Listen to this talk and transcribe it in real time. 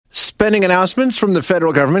Spending announcements from the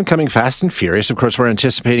federal government coming fast and furious. Of course, we're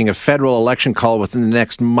anticipating a federal election call within the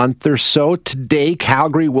next month or so. Today,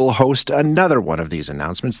 Calgary will host another one of these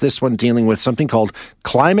announcements, this one dealing with something called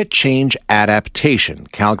climate change adaptation.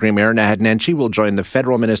 Calgary Mayor Naheed Nenshi will join the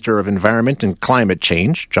Federal Minister of Environment and Climate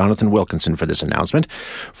Change, Jonathan Wilkinson, for this announcement.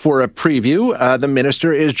 For a preview, the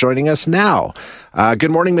minister is joining us now. Good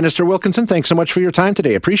morning, Minister Wilkinson. Thanks so much for your time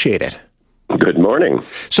today. Appreciate it. Good morning.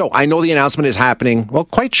 So I know the announcement is happening, well,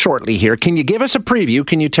 quite shortly here. Can you give us a preview?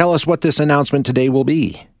 Can you tell us what this announcement today will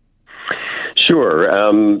be? Sure.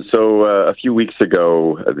 So a few weeks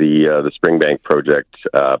ago, the Springbank project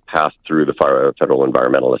passed through the federal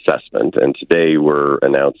environmental assessment, and today we're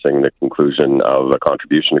announcing the conclusion of a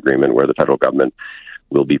contribution agreement where the federal government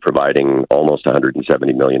will be providing almost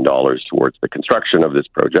 $170 million towards the construction of this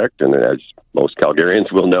project. And as most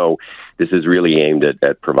Calgarians will know, this is really aimed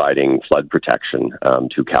at providing flood protection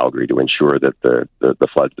to Calgary to ensure that the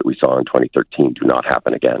floods that we saw in 2013 do not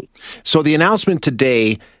happen again. So the announcement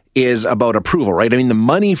today is about approval, right? I mean, the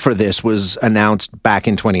money for this was announced back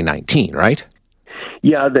in 2019, right?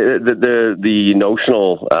 Yeah, the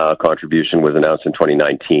notional contribution was announced in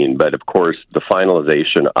 2019, but of course the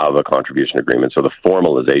finalization of a contribution agreement, so the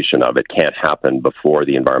formalization of it, can't happen before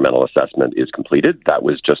the environmental assessment is completed. That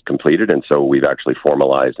was just completed, and so we've actually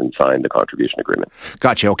formalized and signed the contribution agreement.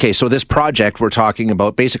 Gotcha. Okay, so this project we're talking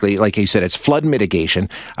about, basically, like you said, it's flood mitigation.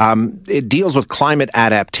 It deals with climate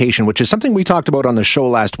adaptation, which is something we talked about on the show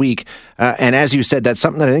last week, and as you said, that's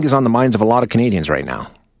something that I think is on the minds of a lot of Canadians right now.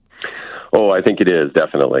 Oh, I think it is,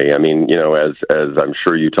 definitely. I mean, you know, as I'm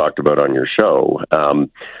sure you talked about on your show,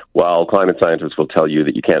 while climate scientists will tell you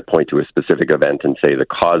that you can't point to a specific event and say the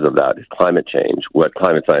cause of that is climate change, what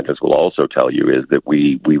climate scientists will also tell you is that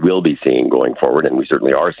we will be seeing going forward, and we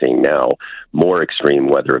certainly are seeing now, more extreme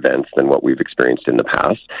weather events than what we've experienced in the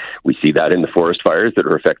past. We see that in the forest fires that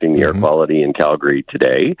are affecting the air quality in Calgary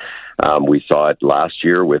today. We saw it last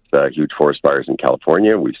year with huge forest fires in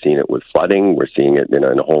California. We've seen it with flooding. We're seeing it in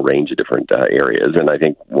a whole range of different areas. And I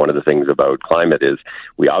think one of the things about climate is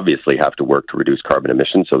we obviously have to work to reduce carbon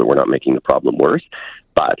emissions so that we're not making the problem worse.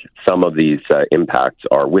 But some of these impacts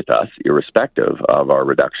are with us, irrespective of our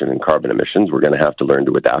reduction in carbon emissions. We're going to have to learn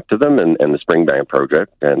to adapt to them, and the Springbank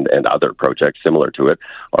project and other projects similar to it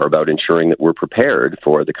are about ensuring that we're prepared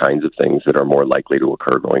for the kinds of things that are more likely to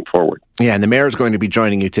occur going forward. Yeah, and the mayor is going to be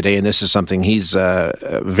joining you today, and this is something he's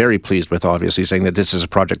very pleased with, obviously, saying that this is a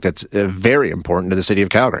project that's very important to the city of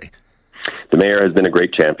Calgary. The mayor has been a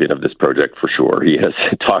great champion of this project for sure. He has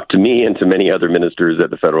talked to me and to many other ministers at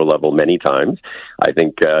the federal level many times. I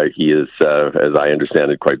think he is, as I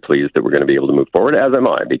understand it, quite pleased that we're going to be able to move forward, as am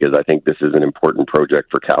I, because I think this is an important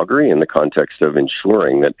project for Calgary in the context of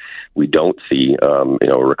ensuring that we don't see a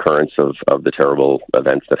recurrence of the terrible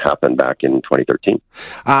events that happened back in 2013.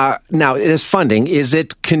 Now, this funding, is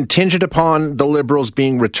it contingent upon the Liberals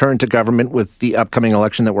being returned to government with the upcoming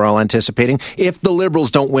election that we're all anticipating? If the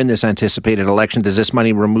Liberals don't win this anticipated election, does this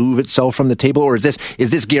money remove itself from the table, or is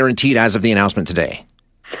this guaranteed as of the announcement today?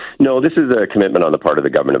 No, this is a commitment on the part of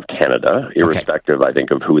the Government of Canada, irrespective, I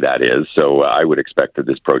think, of who that is. So I would expect that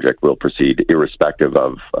this project will proceed irrespective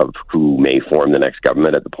of who may form the next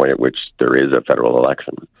government at the point at which there is a federal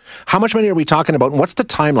election. How much money are we talking about, and what's the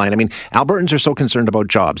timeline? I mean, Albertans are so concerned about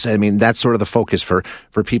jobs. I mean, that's sort of the focus for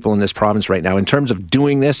people in this province right now. In terms of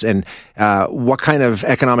doing this, and what kind of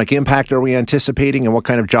economic impact are we anticipating, and what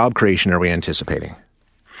kind of job creation are we anticipating?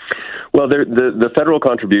 Well, the federal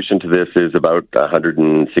contribution to this is about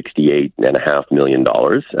 $168.5 million.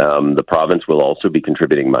 The province will also be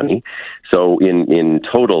contributing money. So in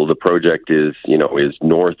total, the project is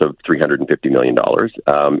north of $350 million.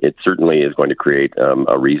 It certainly is going to create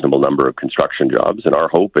a reasonable number of construction jobs, and our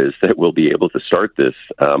hope is that we'll be able to start this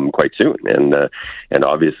quite soon. And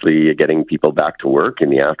obviously, getting people back to work in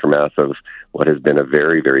the aftermath of what has been a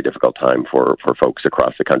very, very difficult time for folks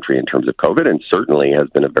across the country in terms of COVID, and certainly has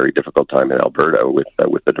been a very difficult time in Alberta with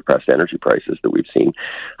the depressed energy prices that we've seen.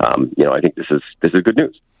 I think this is good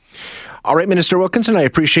news. All right, Minister Wilkinson, I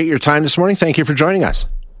appreciate your time this morning. Thank you for joining us.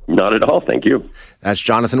 Not at all. Thank you. That's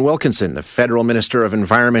Jonathan Wilkinson, the Federal Minister of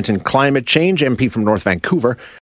Environment and Climate Change, MP from North Vancouver.